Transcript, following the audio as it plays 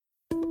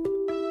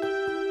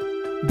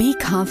Be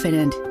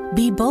confident,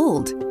 be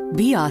bold,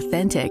 be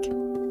authentic,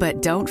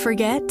 but don't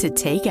forget to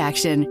take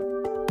action.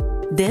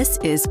 This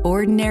is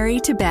Ordinary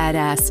to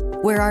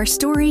Badass, where our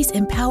stories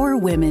empower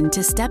women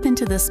to step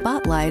into the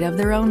spotlight of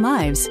their own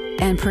lives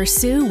and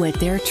pursue what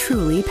they're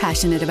truly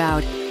passionate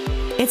about.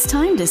 It's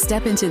time to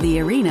step into the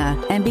arena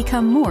and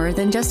become more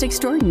than just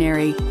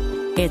extraordinary.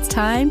 It's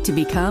time to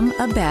become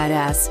a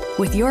badass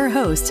with your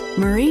host,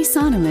 Marie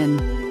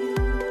Sonneman.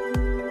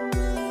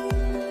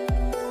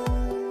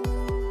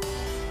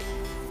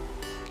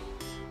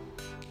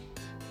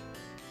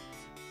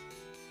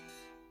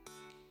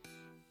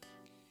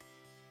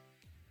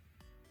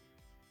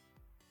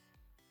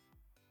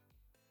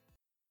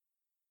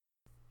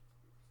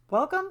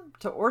 Welcome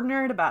to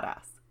Ordinary to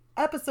Badass,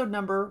 episode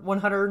number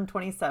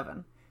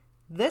 127.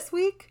 This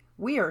week,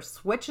 we are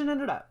switching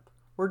it up.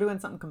 We're doing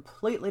something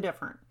completely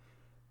different.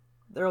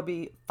 There will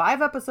be 5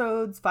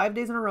 episodes, 5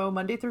 days in a row,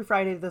 Monday through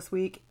Friday this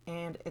week,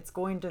 and it's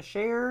going to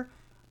share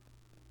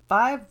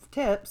 5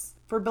 tips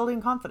for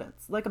building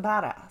confidence, like a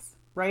badass,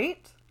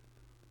 right?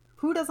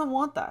 Who doesn't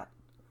want that?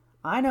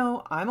 I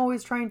know I'm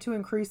always trying to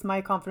increase my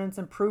confidence,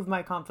 improve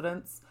my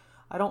confidence.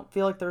 I don't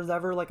feel like there's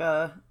ever like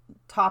a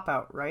top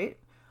out, right?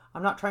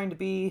 I'm not trying to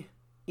be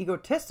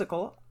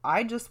egotistical.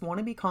 I just want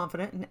to be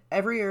confident in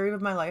every area of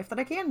my life that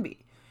I can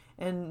be.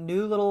 And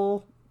new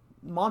little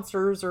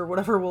monsters or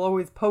whatever will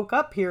always poke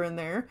up here and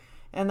there.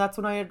 And that's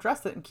when I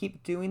address it and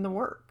keep doing the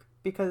work.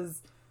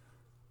 Because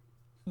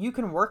you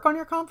can work on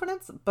your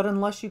confidence, but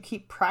unless you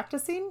keep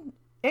practicing,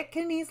 it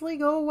can easily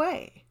go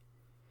away.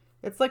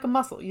 It's like a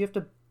muscle. You have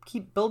to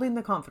keep building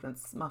the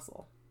confidence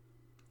muscle.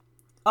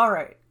 All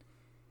right.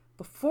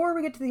 Before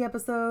we get to the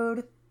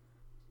episode,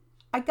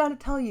 I gotta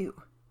tell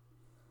you,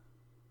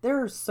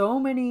 there are so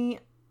many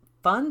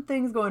fun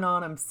things going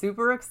on. I'm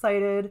super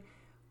excited.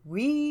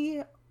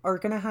 We are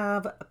going to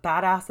have a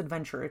badass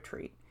adventure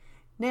retreat.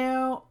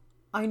 Now,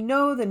 I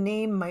know the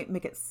name might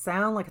make it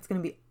sound like it's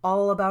going to be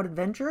all about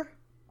adventure,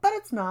 but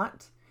it's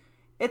not.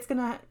 It's going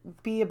to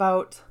be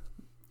about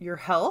your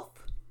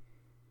health,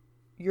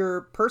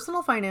 your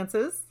personal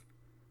finances,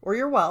 or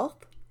your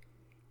wealth,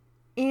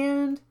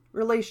 and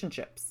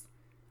relationships.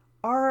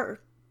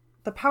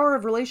 The power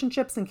of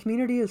relationships and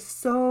community is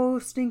so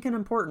stinking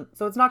important.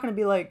 So it's not going to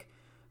be like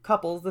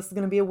couples. This is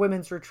going to be a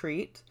women's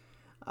retreat.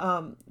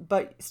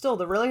 But still,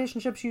 the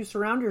relationships you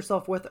surround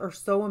yourself with are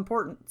so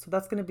important. So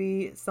that's going to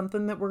be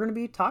something that we're going to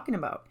be talking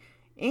about.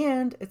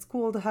 And it's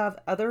cool to have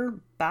other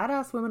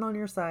badass women on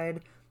your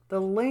side. The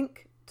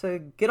link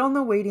to get on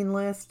the waiting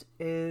list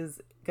is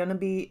going to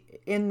be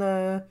in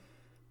the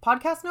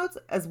podcast notes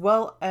as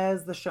well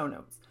as the show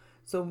notes.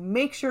 So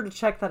make sure to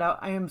check that out.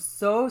 I am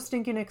so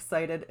stinking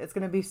excited. It's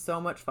going to be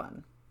so much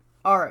fun.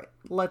 All right,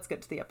 let's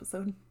get to the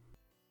episode.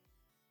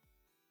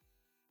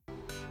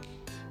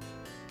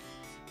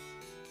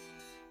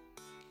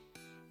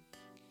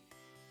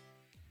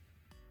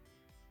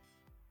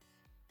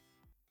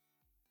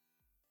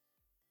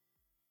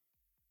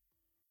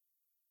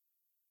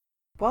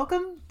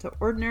 Welcome to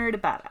Ordinary to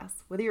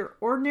Badass. Whether you're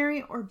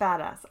ordinary or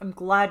badass, I'm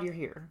glad you're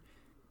here.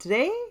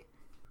 Today,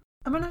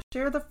 I'm going to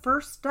share the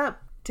first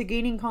step to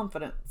gaining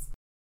confidence.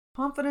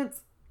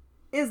 Confidence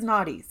is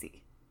not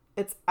easy.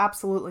 It's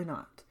absolutely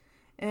not.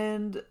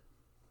 And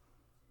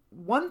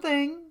one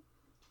thing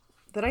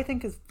that I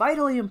think is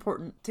vitally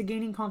important to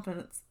gaining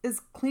confidence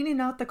is cleaning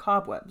out the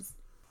cobwebs.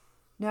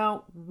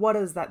 Now, what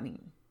does that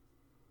mean?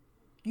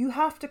 You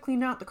have to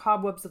clean out the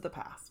cobwebs of the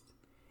past.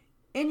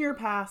 In your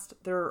past,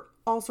 there are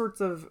all sorts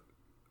of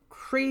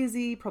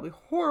crazy, probably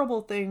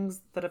horrible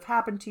things that have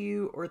happened to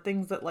you or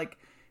things that like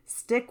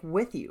stick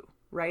with you,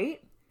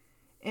 right?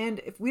 And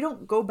if we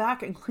don't go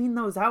back and clean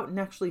those out and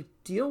actually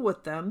deal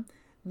with them,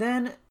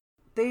 then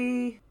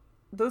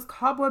those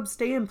cobwebs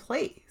stay in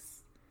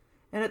place.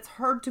 And it's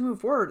hard to move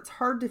forward. It's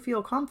hard to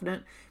feel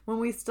confident when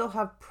we still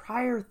have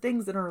prior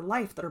things in our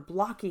life that are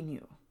blocking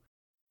you.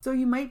 So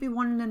you might be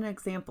wanting an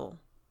example.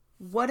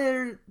 What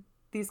are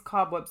these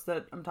cobwebs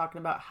that I'm talking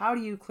about? How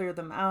do you clear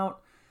them out?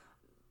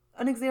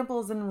 An example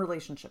is in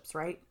relationships,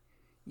 right?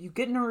 You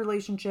get in a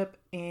relationship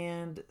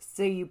and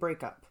say you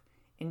break up.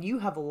 And you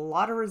have a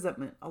lot of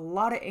resentment, a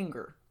lot of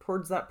anger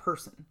towards that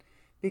person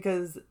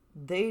because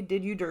they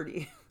did you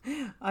dirty.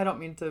 I don't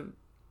mean to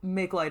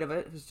make light of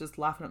it. I was just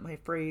laughing at my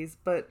phrase,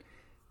 but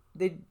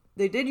they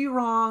did you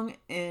wrong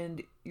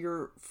and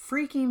you're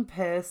freaking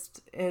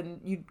pissed and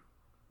you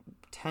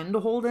tend to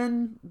hold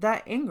in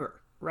that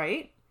anger,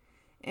 right?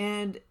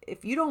 And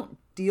if you don't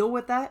deal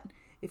with that,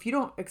 if you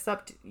don't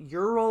accept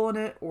your role in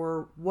it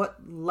or what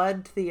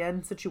led to the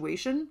end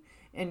situation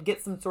and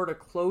get some sort of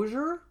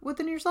closure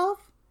within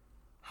yourself,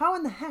 how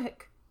in the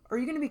heck are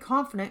you going to be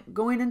confident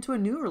going into a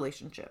new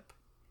relationship?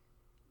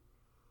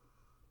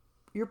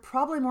 You're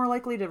probably more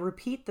likely to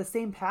repeat the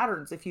same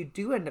patterns if you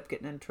do end up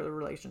getting into a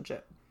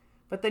relationship.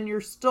 But then you're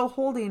still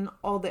holding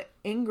all the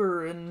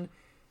anger and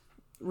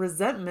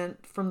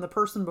resentment from the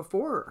person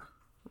before,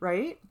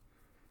 right?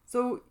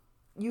 So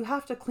you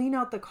have to clean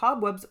out the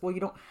cobwebs. Well,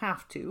 you don't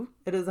have to.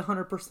 It is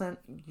 100%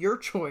 your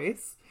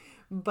choice.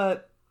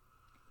 But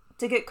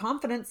To get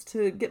confidence,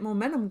 to get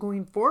momentum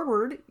going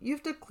forward, you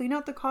have to clean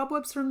out the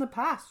cobwebs from the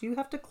past. You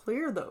have to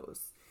clear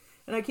those.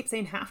 And I keep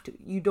saying have to.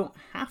 You don't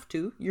have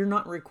to. You're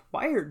not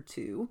required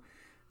to.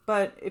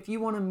 But if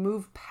you want to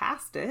move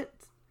past it,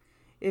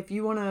 if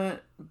you want to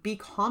be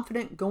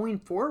confident going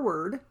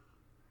forward,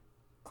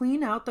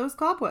 clean out those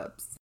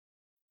cobwebs.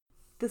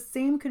 The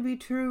same could be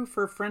true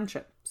for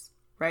friendships,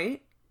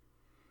 right?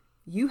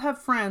 You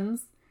have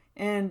friends,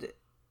 and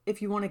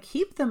if you want to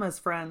keep them as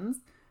friends,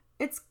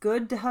 it's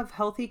good to have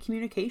healthy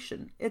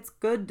communication. It's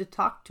good to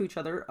talk to each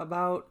other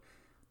about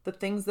the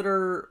things that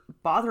are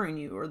bothering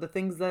you or the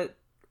things that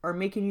are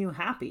making you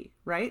happy,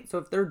 right? So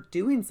if they're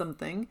doing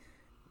something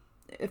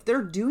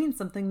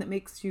that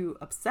makes you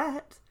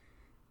upset,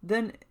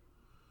 then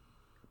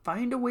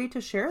find a way to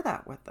share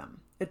that with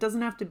them. It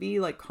doesn't have to be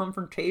like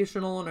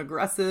confrontational and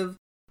aggressive,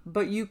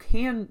 but you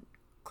can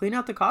clean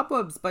out the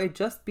cobwebs by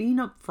just being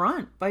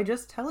upfront, by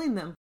just telling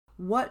them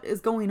what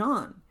is going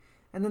on.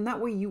 And then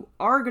that way you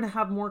are going to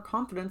have more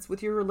confidence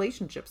with your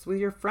relationships, with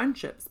your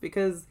friendships,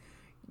 because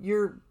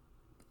you're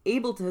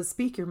able to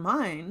speak your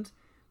mind,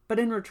 but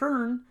in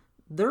return,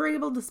 they're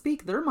able to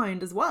speak their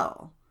mind as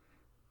well.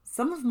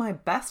 Some of my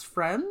best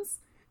friends,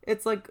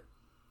 it's like,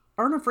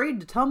 aren't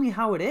afraid to tell me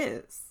how it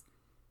is.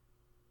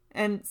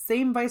 And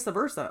same vice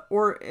versa.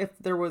 Or if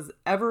there was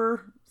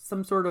ever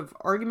some sort of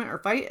argument or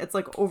fight, it's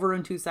like over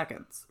in 2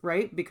 seconds,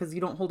 right? Because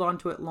you don't hold on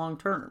to it long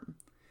term.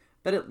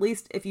 But at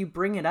least if you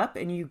bring it up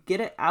and you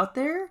get it out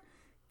there,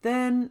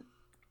 then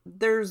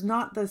there's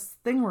not this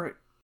thing where it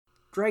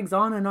drags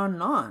on and on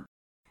and on.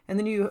 And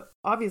then you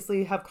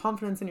obviously have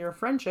confidence in your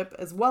friendship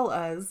as well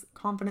as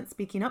confidence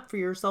speaking up for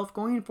yourself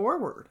going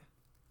forward.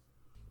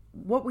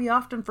 What we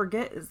often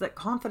forget is that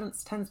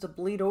confidence tends to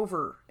bleed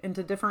over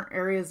into different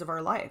areas of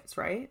our lives,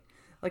 right?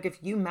 Like if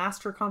you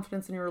master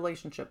confidence in your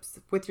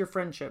relationships, with your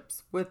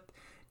friendships, with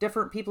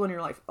different people in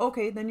your life,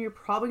 okay, then you're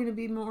probably going to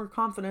be more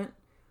confident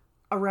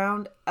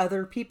around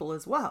other people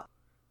as well.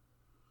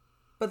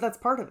 But that's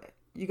part of it.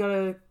 You got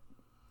to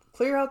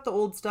clear out the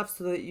old stuff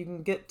so that you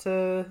can get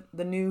to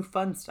the new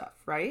fun stuff,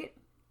 right?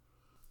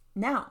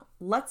 Now,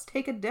 let's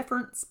take a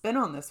different spin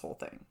on this whole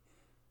thing.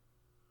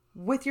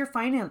 With your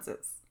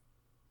finances.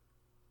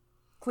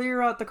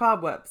 Clear out the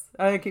cobwebs.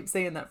 I keep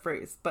saying that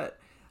phrase, but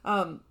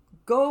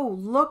go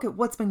look at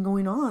what's been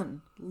going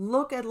on.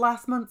 Look at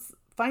last month's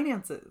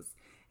finances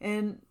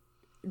and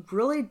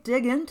really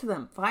dig into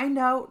them. Find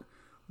out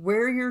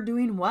where you're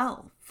doing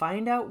well.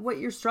 Find out what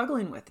you're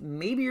struggling with.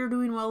 Maybe you're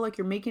doing well, like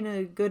you're making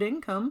a good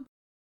income,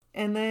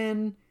 and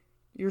then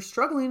you're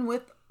struggling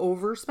with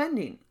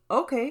overspending.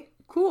 Okay,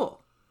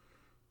 cool.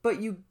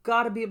 But you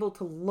got to be able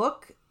to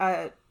look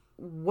at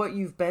what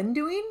you've been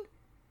doing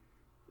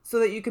so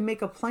that you can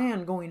make a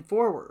plan going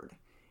forward.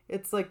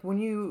 It's like when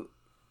you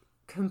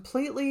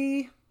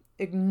completely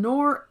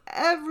ignore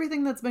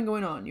everything that's been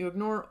going on, you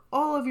ignore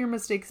all of your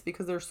mistakes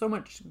because there's so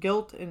much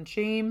guilt and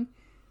shame,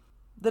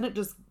 then it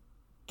just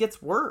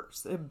gets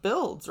worse. It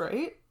builds,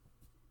 right?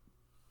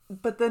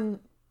 But then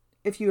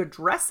if you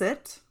address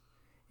it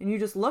and you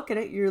just look at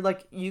it, you're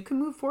like, you can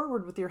move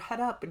forward with your head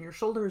up and your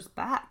shoulders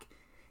back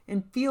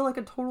and feel like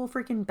a total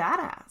freaking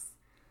badass.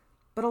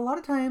 But a lot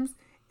of times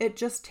it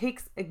just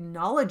takes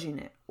acknowledging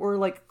it or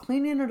like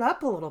cleaning it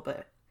up a little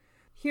bit.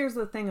 Here's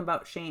the thing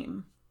about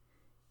shame.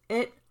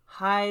 It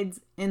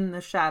hides in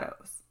the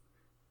shadows.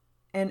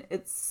 And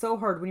it's so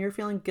hard when you're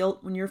feeling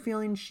guilt, when you're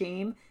feeling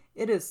shame.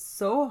 It is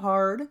so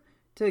hard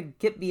to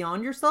get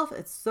beyond yourself.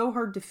 It's so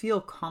hard to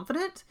feel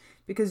confident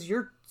because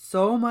you're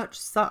so much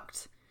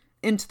sucked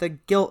into the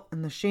guilt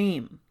and the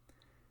shame.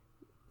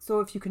 So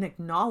if you can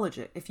acknowledge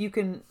it, if you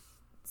can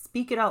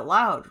speak it out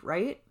loud,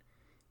 right?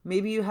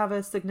 Maybe you have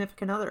a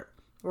significant other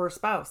or a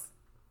spouse.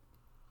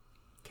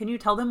 Can you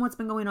tell them what's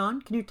been going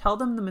on? Can you tell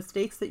them the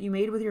mistakes that you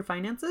made with your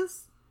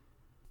finances?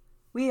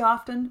 We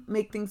often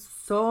make things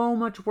so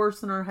much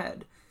worse in our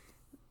head.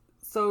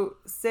 So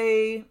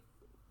say,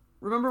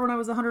 remember when I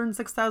was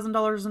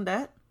 $106,000 in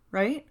debt,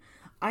 right?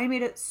 I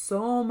made it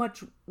so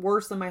much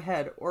worse in my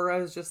head. Or I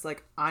was just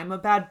like, I'm a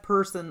bad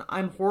person.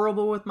 I'm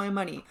horrible with my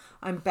money.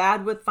 I'm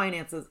bad with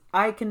finances.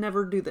 I can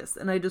never do this.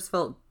 And I just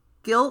felt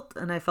guilt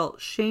and I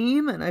felt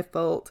shame and I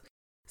felt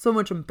so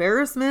much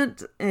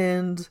embarrassment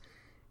and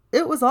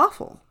it was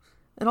awful.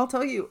 And I'll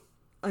tell you,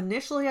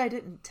 initially I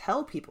didn't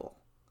tell people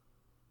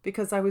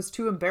because I was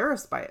too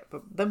embarrassed by it.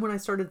 But then when I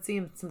started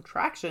seeing some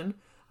traction,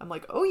 I'm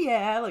like, oh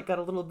yeah, like got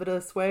a little bit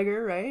of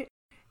swagger, right?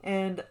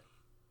 And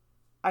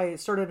I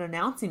started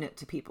announcing it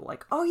to people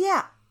like, oh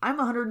yeah, I'm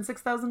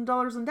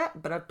 $106,000 in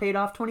debt, but I've paid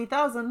off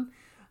 $20,000.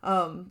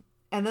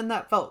 And then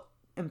that felt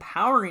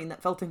empowering,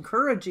 that felt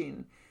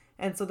encouraging.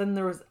 And so then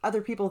there was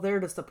other people there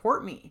to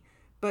support me.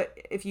 But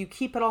if you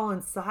keep it all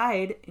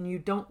inside and you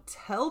don't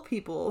tell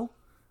people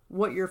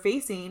what you're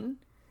facing,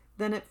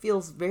 then it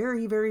feels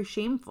very, very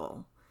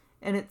shameful.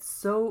 And it's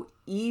so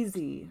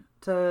easy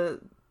to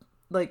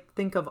like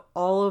think of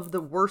all of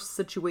the worst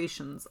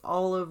situations,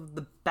 all of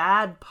the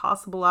bad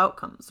possible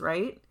outcomes,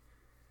 right?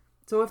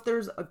 So if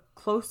there's a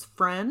close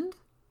friend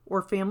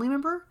or family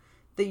member,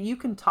 that you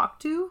can talk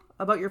to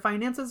about your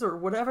finances or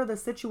whatever the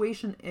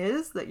situation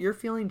is that you're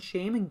feeling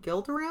shame and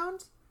guilt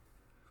around,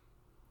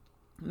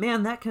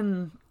 man, that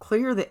can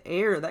clear the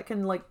air. That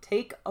can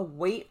take a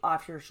weight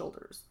off your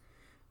shoulders.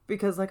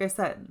 Because like I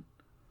said,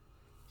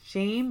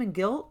 shame and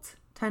guilt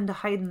tend to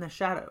hide in the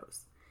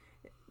shadows.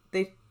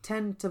 They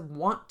tend to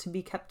want to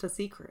be kept a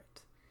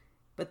secret.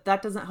 But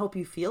that doesn't help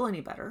you feel any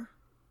better.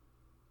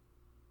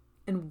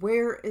 And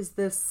where is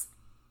this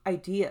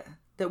idea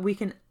that we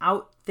can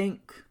outthink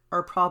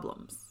our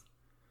problems?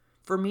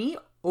 For me,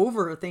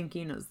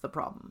 overthinking is the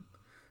problem.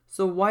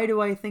 So why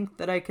do I think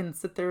that I can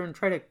sit there and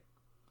try to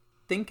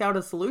think out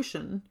a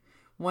solution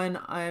when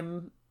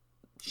I'm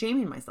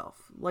shaming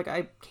myself?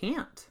 I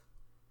can't.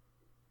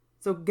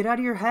 So get out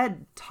of your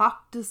head,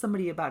 talk to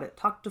somebody about it,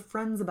 talk to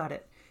friends about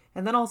it.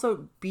 And then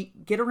also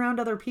get around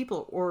other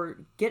people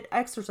or get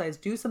exercise,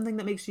 do something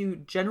that makes you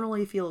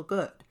generally feel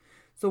good.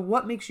 So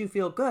what makes you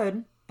feel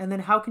good? And then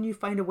how can you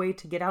find a way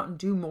to get out and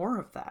do more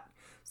of that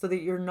so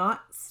that you're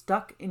not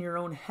stuck in your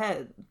own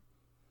head?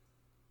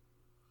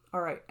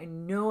 All right, I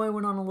know I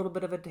went on a little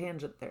bit of a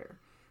tangent there,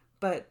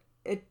 but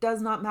it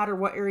does not matter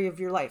what area of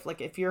your life.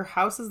 If your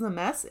house is a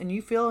mess and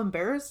you feel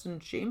embarrassed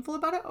and shameful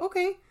about it,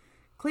 okay,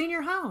 clean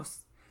your house.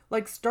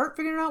 Start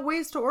figuring out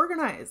ways to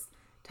organize.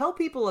 Tell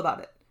people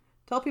about it.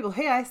 Tell people,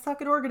 hey, I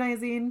suck at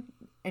organizing.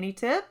 Any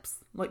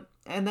tips?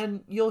 And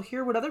then you'll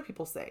hear what other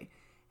people say.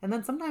 And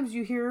then sometimes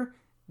you hear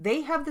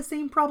they have the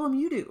same problem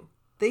you do.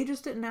 They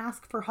just didn't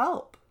ask for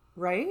help,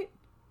 right?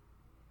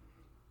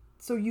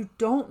 So you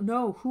don't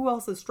know who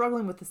else is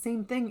struggling with the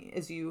same thing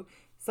as you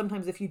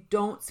sometimes if you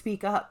don't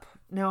speak up.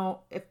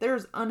 Now, if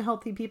there's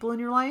unhealthy people in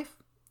your life,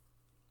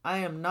 I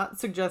am not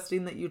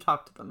suggesting that you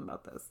talk to them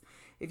about this.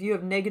 If you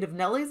have negative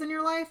Nellies in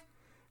your life,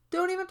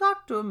 don't even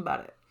talk to them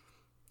about it.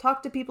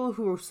 Talk to people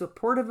who are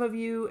supportive of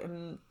you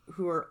and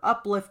who are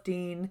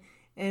uplifting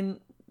and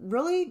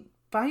really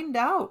find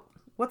out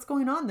what's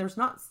going on. There's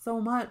not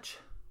so much.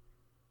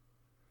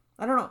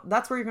 I don't know.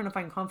 That's where you're going to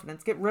find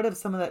confidence. Get rid of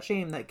some of that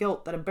shame, that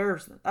guilt, that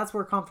embarrassment. That's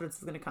where confidence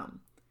is going to come.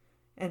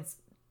 And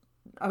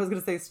I was going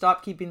to say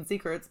stop keeping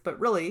secrets, but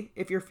really,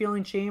 if you're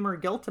feeling shame or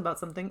guilt about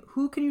something,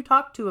 who can you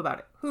talk to about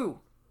it? Who?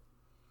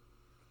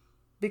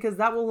 Because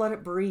that will let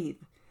it breathe.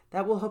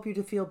 That will help you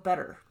to feel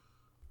better.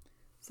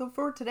 So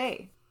for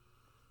today,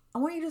 I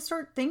want you to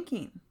start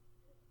thinking,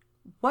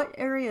 what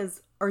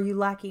areas are you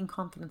lacking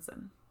confidence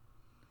in?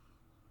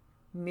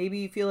 Maybe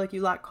you feel like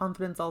you lack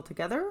confidence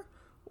altogether,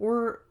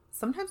 or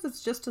sometimes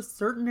it's just a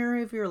certain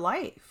area of your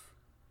life.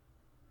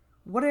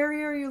 What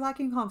area are you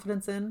lacking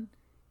confidence in?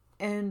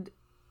 And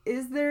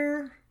is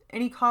there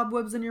any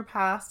cobwebs in your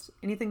past,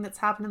 anything that's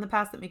happened in the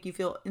past that make you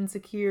feel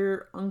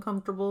insecure,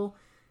 uncomfortable?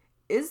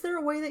 Is there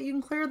a way that you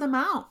can clear them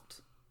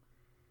out?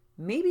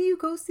 Maybe you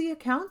go see a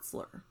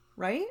counselor,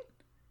 right?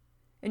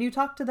 And you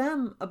talk to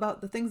them about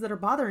the things that are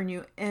bothering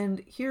you.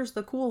 And here's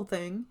the cool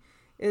thing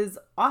is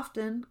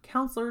often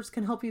counselors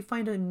can help you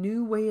find a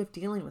new way of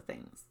dealing with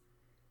things.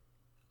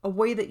 A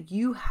way that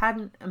you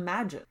hadn't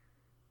imagined.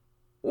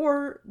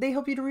 Or they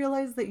help you to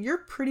realize that you're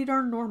pretty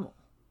darn normal.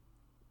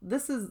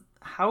 This is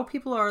how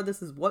people are.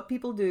 This is what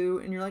people do.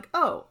 And you're like,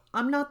 oh,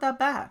 I'm not that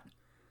bad.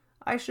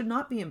 I should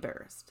not be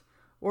embarrassed.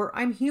 Or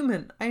I'm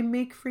human. I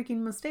make freaking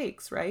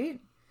mistakes, right?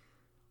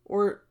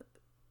 Or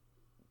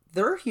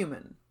they're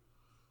human.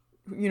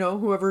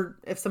 Whoever,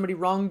 if somebody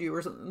wronged you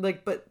or something,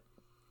 but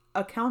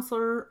a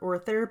counselor or a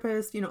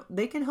therapist,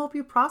 they can help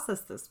you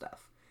process this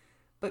stuff.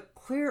 But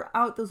clear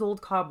out those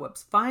old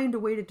cobwebs. Find a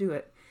way to do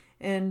it.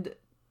 And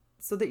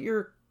so that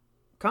you're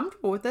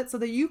comfortable with it, so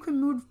that you can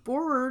move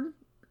forward.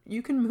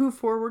 You can move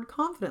forward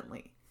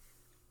confidently.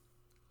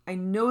 I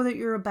know that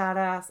you're a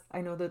badass.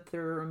 I know that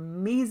there are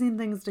amazing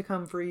things to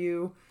come for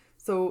you.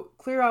 So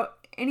clear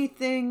out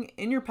anything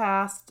in your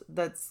past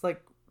that's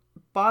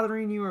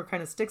bothering you or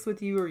kind of sticks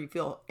with you or you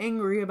feel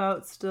angry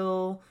about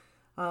still.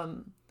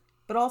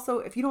 But also,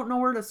 if you don't know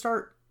where to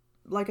start,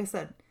 like I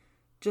said,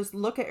 just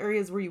look at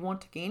areas where you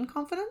want to gain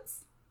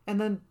confidence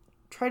and then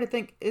try to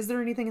think, is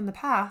there anything in the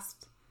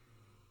past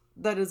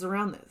that is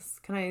around this?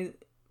 Can I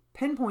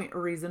pinpoint a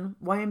reason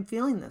why I'm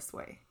feeling this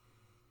way?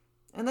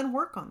 And then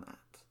work on that.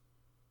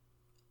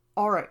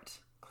 All right,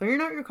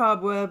 clearing out your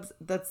cobwebs,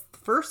 that's the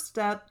first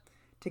step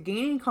to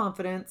gaining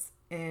confidence,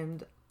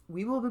 and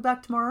we will be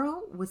back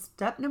tomorrow with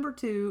step number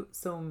 2,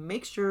 so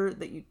make sure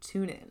that you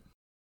tune in.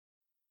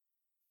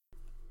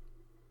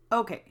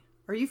 Okay,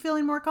 are you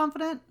feeling more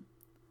confident?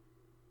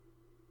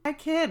 I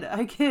kid.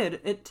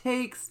 It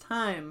takes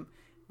time.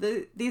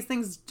 These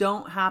things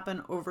don't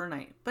happen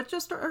overnight, but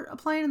just start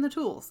applying the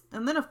tools.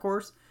 And then, of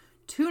course,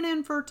 tune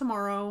in for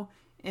tomorrow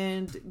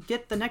and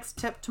get the next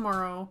tip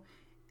tomorrow.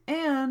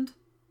 And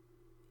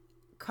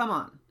come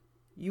on,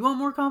 you want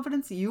more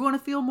confidence? You want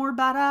to feel more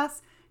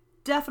badass?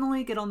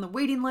 Definitely get on the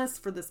waiting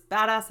list for this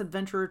badass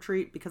adventure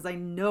retreat because I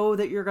know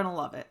that you're going to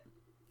love it.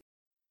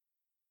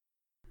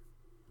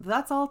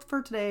 That's all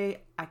for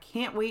today. I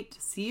can't wait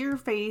to see your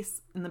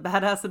face in the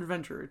badass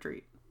adventure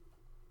retreat.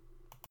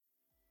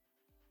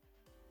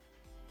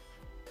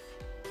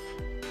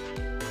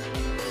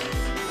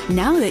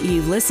 Now that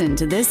you've listened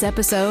to this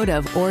episode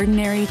of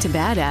Ordinary to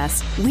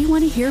Badass, we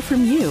want to hear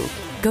from you.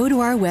 Go to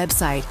our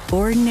website,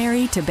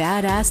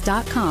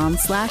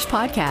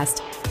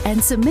 ordinarytobadass.com/podcast,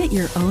 and submit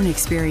your own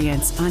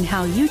experience on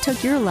how you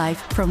took your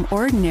life from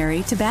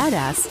ordinary to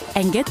badass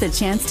and get the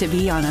chance to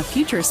be on a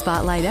future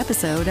Spotlight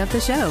episode of the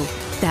show.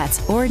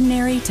 That's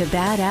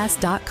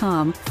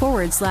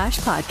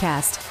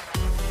ordinarytobadass.com/podcast.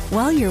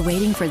 While you're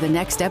waiting for the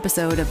next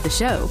episode of the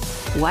show,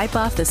 wipe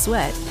off the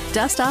sweat,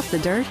 dust off the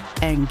dirt,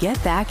 and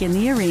get back in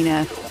the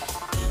arena.